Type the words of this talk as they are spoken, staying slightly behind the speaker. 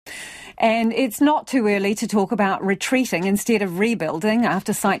And it's not too early to talk about retreating instead of rebuilding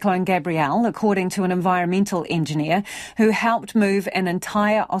after Cyclone Gabrielle, according to an environmental engineer who helped move an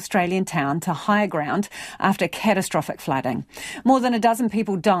entire Australian town to higher ground after catastrophic flooding. More than a dozen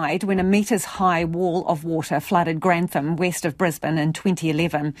people died when a metres-high wall of water flooded Grantham, west of Brisbane, in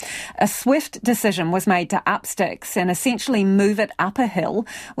 2011. A swift decision was made to up sticks and essentially move it up a hill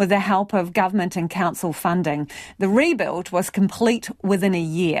with the help of government and council funding. The rebuild was complete within a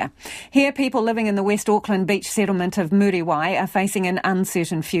year. Here, people living in the West Auckland beach settlement of Muriwai are facing an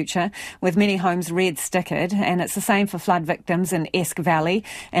uncertain future, with many homes red stickered, and it's the same for flood victims in Esk Valley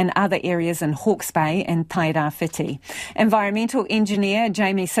and other areas in Hawke's Bay and Tairāwhiti. Environmental engineer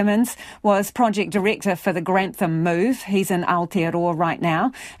Jamie Simmons was project director for the Grantham move. He's in Aotearoa right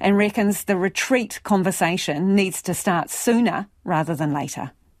now and reckons the retreat conversation needs to start sooner rather than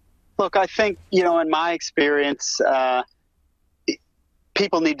later. Look, I think, in my experience,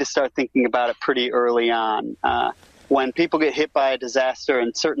 people need to start thinking about it pretty early on. When people get hit by a disaster,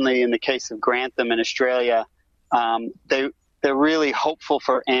 and certainly in the case of Grantham in Australia, they're really hopeful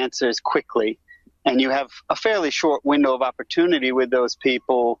for answers quickly. And you have a fairly short window of opportunity with those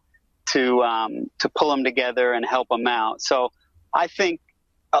people to pull them together and help them out. So I think,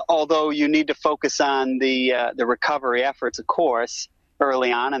 although you need to focus on the recovery efforts, of course,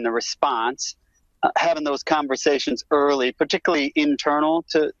 early on, and the response, having those conversations early, particularly internal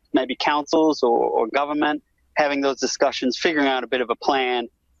to maybe councils or government, having those discussions, figuring out a bit of a plan,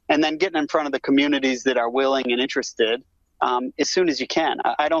 and then getting in front of the communities that are willing and interested as soon as you can.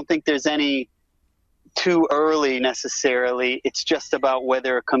 I don't think there's any too early necessarily. It's just about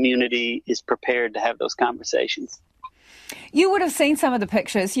whether a community is prepared to have those conversations. You would have seen some of the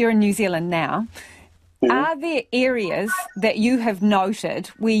pictures. You're in New Zealand now. Mm-hmm. Are there areas that you have noted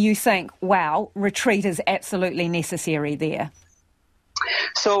where you think, wow, retreat is absolutely necessary there?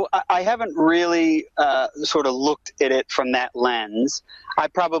 So I haven't really sort of looked at it from that lens. I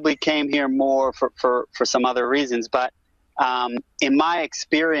probably came here more for some other reasons. But in my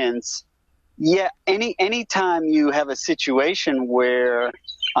experience, any time you have a situation where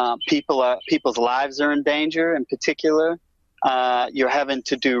people's lives are in danger, in particular, you're having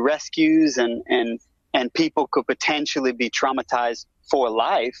to do rescues and people could potentially be traumatized for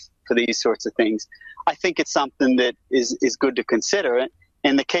life for these sorts of things. I think it's something that is good to consider.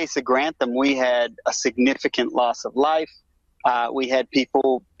 In the case of Grantham, we had a significant loss of life. We had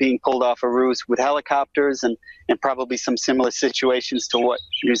people being pulled off of roofs with helicopters and probably some similar situations to what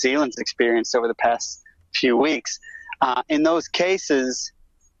New Zealand's experienced over the past few weeks. In those cases,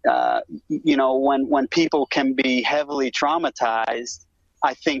 when people can be heavily traumatized,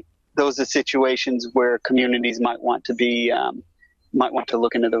 I think those are situations where communities might want to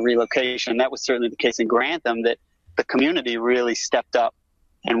look into the relocation. That was certainly the case in Grantham, that the community really stepped up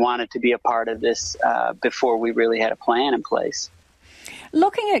and wanted to be a part of this before we really had a plan in place.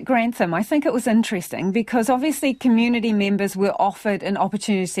 Looking at Grantham, I think it was interesting because obviously community members were offered an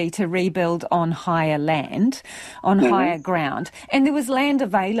opportunity to rebuild on higher land, on higher ground, and there was land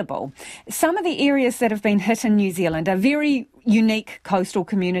available. Some of the areas that have been hit in New Zealand are very unique coastal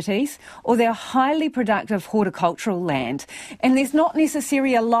communities, or they're highly productive horticultural land, and there's not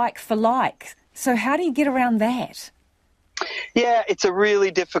necessarily a like for like. So how do you get around that? Yeah, it's a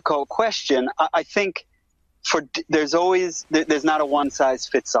really difficult question. I think there's not a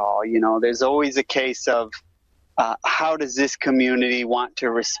one-size-fits-all. There's always a case of how does this community want to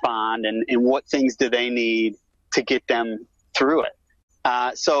respond, and what things do they need to get them through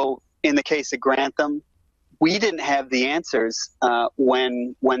it. So in the case of Grantham, we didn't have the answers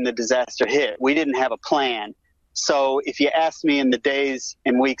when the disaster hit. We didn't have a plan. So if you asked me in the days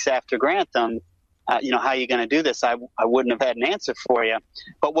and weeks after Grantham, how are you going to do this? I wouldn't have had an answer for you.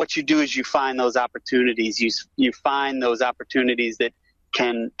 But what you do is you find those opportunities. You find those opportunities that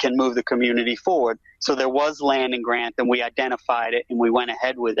can move the community forward. So there was land in Grantham. We identified it and we went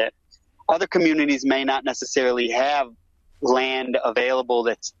ahead with it. Other communities may not necessarily have land available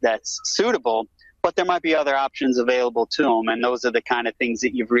that's suitable, but there might be other options available to them. And those are the kind of things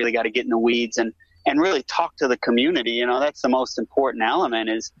that you've really got to get in the weeds and really talk to the community. That's the most important element,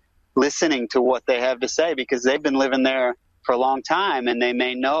 is listening to what they have to say, because they've been living there for a long time and they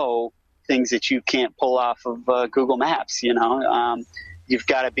may know things that you can't pull off of Google Maps. You've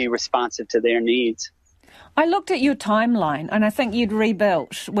got to be responsive to their needs. I looked at your timeline and I think you'd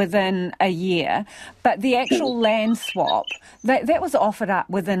rebuilt within a year, but the actual land swap, that was offered up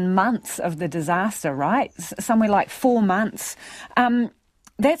within months of the disaster, right? Somewhere like 4 months.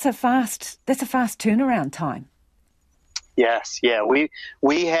 That's a fast turnaround time. Yes, yeah.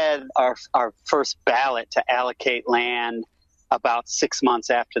 We had our first ballot to allocate land about 6 months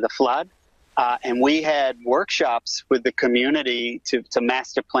after the flood. And we had workshops with the community to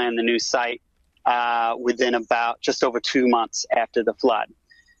master plan the new site within about just over 2 months after the flood.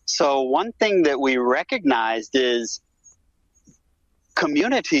 So one thing that we recognized is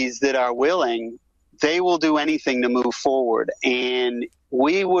communities that are willing, they will do anything to move forward. And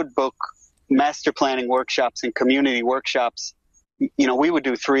we would book master planning workshops and community workshops. You know, we would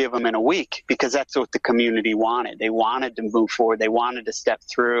do 3 of them in a week because that's what the community wanted. They wanted to move forward. They wanted to step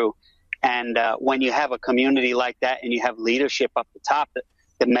through. And when you have a community like that and you have leadership up the top,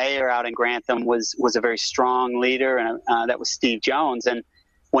 the mayor out in Grantham was a very strong leader, and that was Steve Jones. And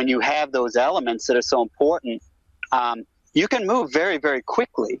when you have those elements that are so important, you can move very, very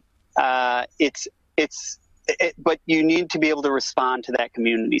quickly. But you need to be able to respond to that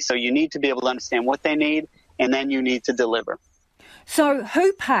community. So you need to be able to understand what they need, and then you need to deliver. So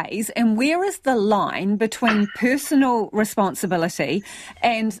who pays, and where is the line between personal responsibility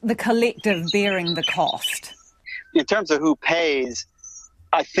and the collective bearing the cost? In terms of who pays,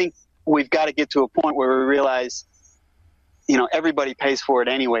 I think we've got to get to a point where we realize, you know, everybody pays for it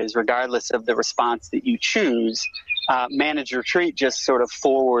anyways, regardless of the response that you choose. Managed retreat just sort of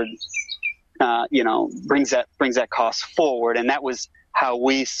forward, brings that cost forward. And that was how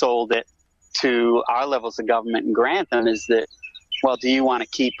we sold it to our levels of government in Grantham, is that, well, do you want to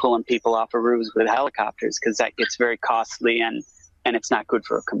keep pulling people off of roofs with helicopters? Because that gets very costly and it's not good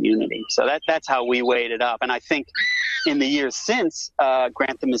for a community. So that's how we weighed it up. And I think in the years since,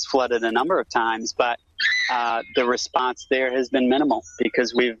 Grantham has flooded a number of times, but the response there has been minimal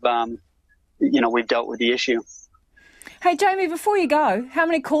because we've dealt with the issue. Hey, Jamie, before you go, how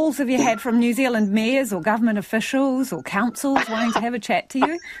many calls have you had from New Zealand mayors or government officials or councils wanting to have a chat to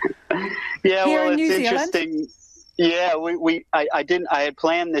you? Yeah, Here well, in it's New interesting. Yeah, I had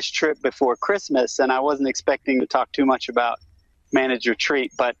planned this trip before Christmas, and I wasn't expecting to talk too much about managed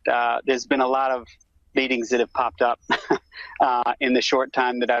retreat, but there's been a lot of meetings that have popped up in the short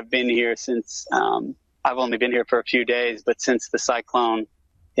time that I've been here. Since I've only been here for a few days, but since the cyclone,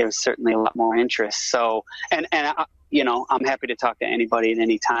 there was certainly a lot more interest. So, and I'm happy to talk to anybody at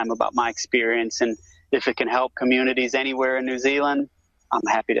any time about my experience, and if it can help communities anywhere in New Zealand, I'm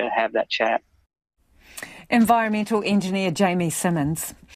happy to have that chat. Environmental engineer Jamie Simmons.